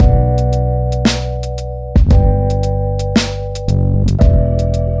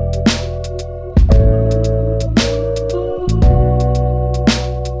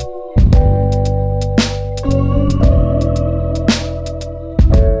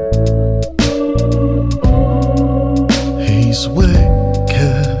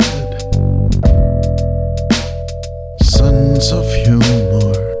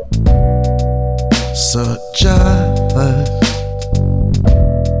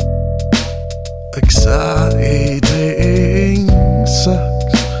exciting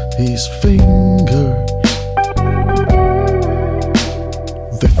sex, his fingers,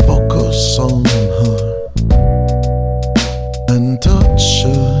 they focus on her and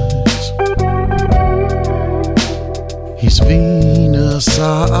touches his Venus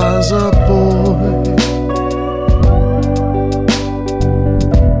as a boy.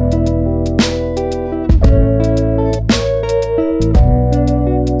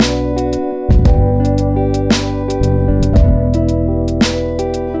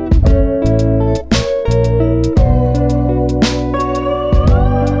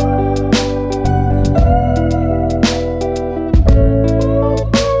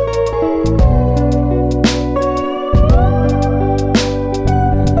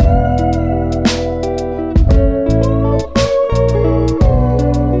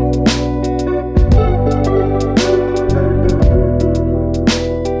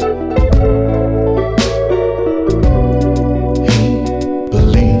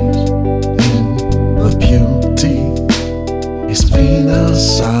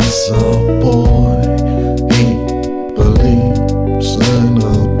 Venus as a boy, he believes in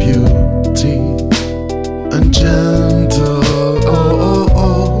her beauty and gentle.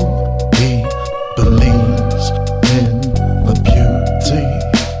 He believes in her beauty.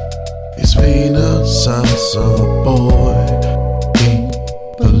 His Venus as a boy, he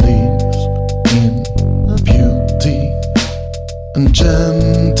believes in her beauty and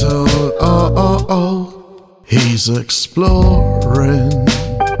gentle. He's exploring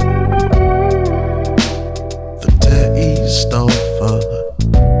the taste of her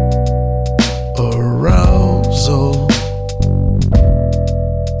arousal.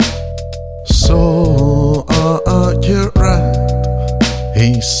 So accurate,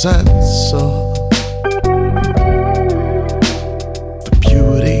 he sets up the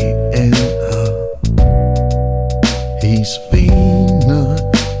beauty in